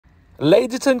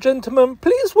Ladies and gentlemen,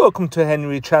 please welcome to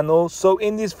Henry channel. So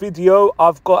in this video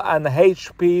I've got an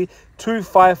HP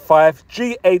 255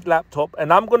 G8 laptop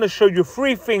and I'm going to show you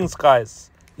three things,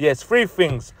 guys. Yes, three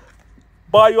things: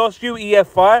 BIOS,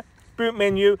 Uefi, boot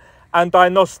menu and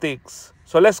diagnostics.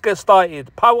 So let's get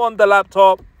started. Power on the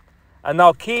laptop and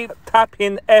now keep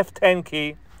tapping F10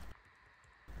 key.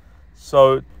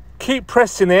 So keep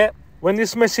pressing it. When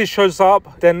this message shows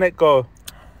up, then let go.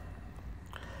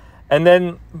 And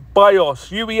then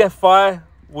BIOS, Uefi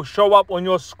will show up on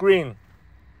your screen.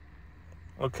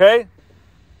 Okay?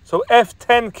 So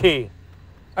F10 key.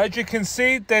 As you can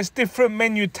see, there's different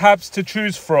menu tabs to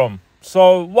choose from.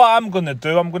 So what I'm going to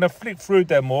do, I'm going to flick through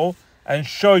them all and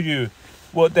show you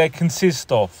what they consist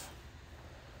of.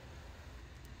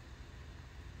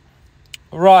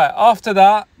 Right, after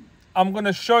that, I'm going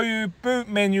to show you boot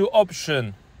menu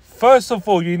option. First of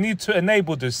all, you need to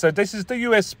enable this. So this is the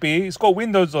USB. It's got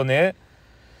Windows on it.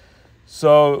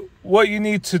 So what you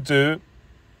need to do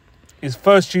is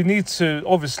first you need to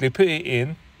obviously put it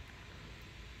in.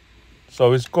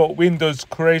 So it's got Windows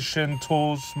Creation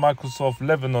Tools, Microsoft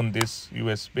 11 on this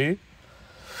USB.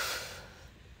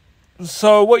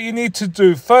 So what you need to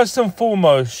do, first and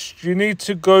foremost, you need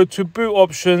to go to boot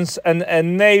options and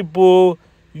enable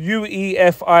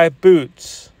Uefi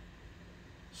boot.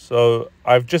 So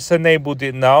I've just enabled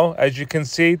it now. As you can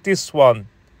see, this one.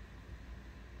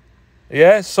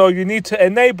 Yeah, so you need to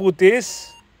enable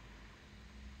this.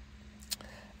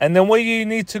 And then what you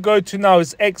need to go to now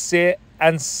is exit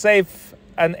and save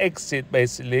and exit,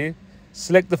 basically.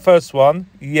 Select the first one.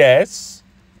 Yes.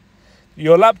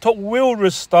 Your laptop will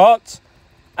restart.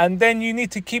 And then you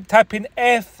need to keep tapping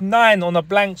F9 on a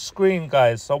blank screen,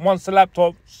 guys. So once the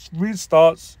laptop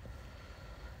restarts,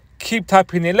 keep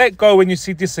tapping it. Let go when you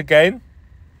see this again.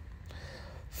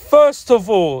 First of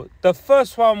all, the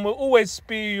first one will always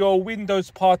be your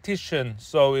Windows partition.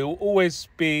 So it will always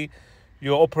be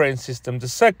your operating system. The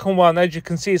second one, as you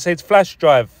can see, it says flash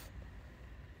drive.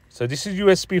 So this is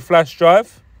USB flash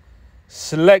drive.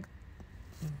 Select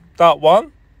that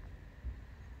one.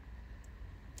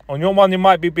 On your one, it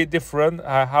might be a bit different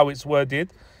how it's worded.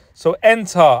 So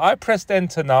enter. I pressed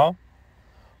enter now.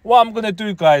 What I'm going to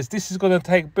do, guys, this is going to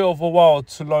take a bit of a while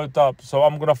to load up. So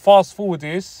I'm going to fast forward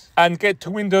this and get to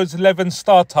Windows 11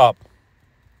 startup.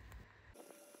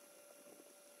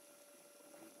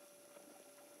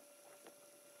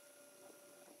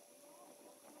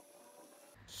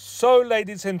 So,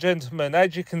 ladies and gentlemen,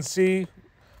 as you can see,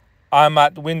 I'm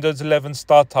at Windows 11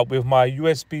 startup with my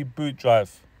USB boot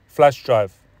drive, flash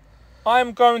drive.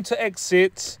 I'm going to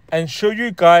exit and show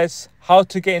you guys how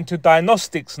to get into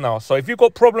diagnostics now. So if you've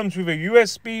got problems with a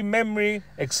USB, memory,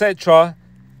 etc.,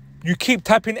 you keep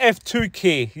tapping F2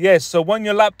 key. Yes, so when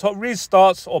your laptop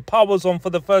restarts or powers on for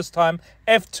the first time,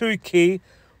 F2 key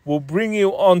will bring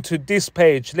you onto this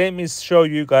page. Let me show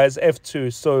you guys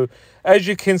F2. So as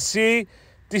you can see,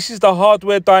 this is the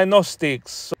hardware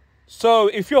diagnostics. So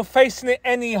if you're facing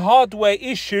any hardware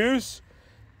issues,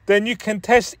 then you can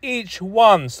test each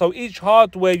one. So each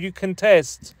hardware you can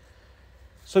test.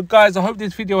 So guys, I hope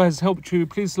this video has helped you.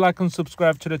 Please like and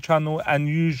subscribe to the channel. And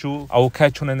usual, I will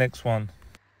catch you on the next one.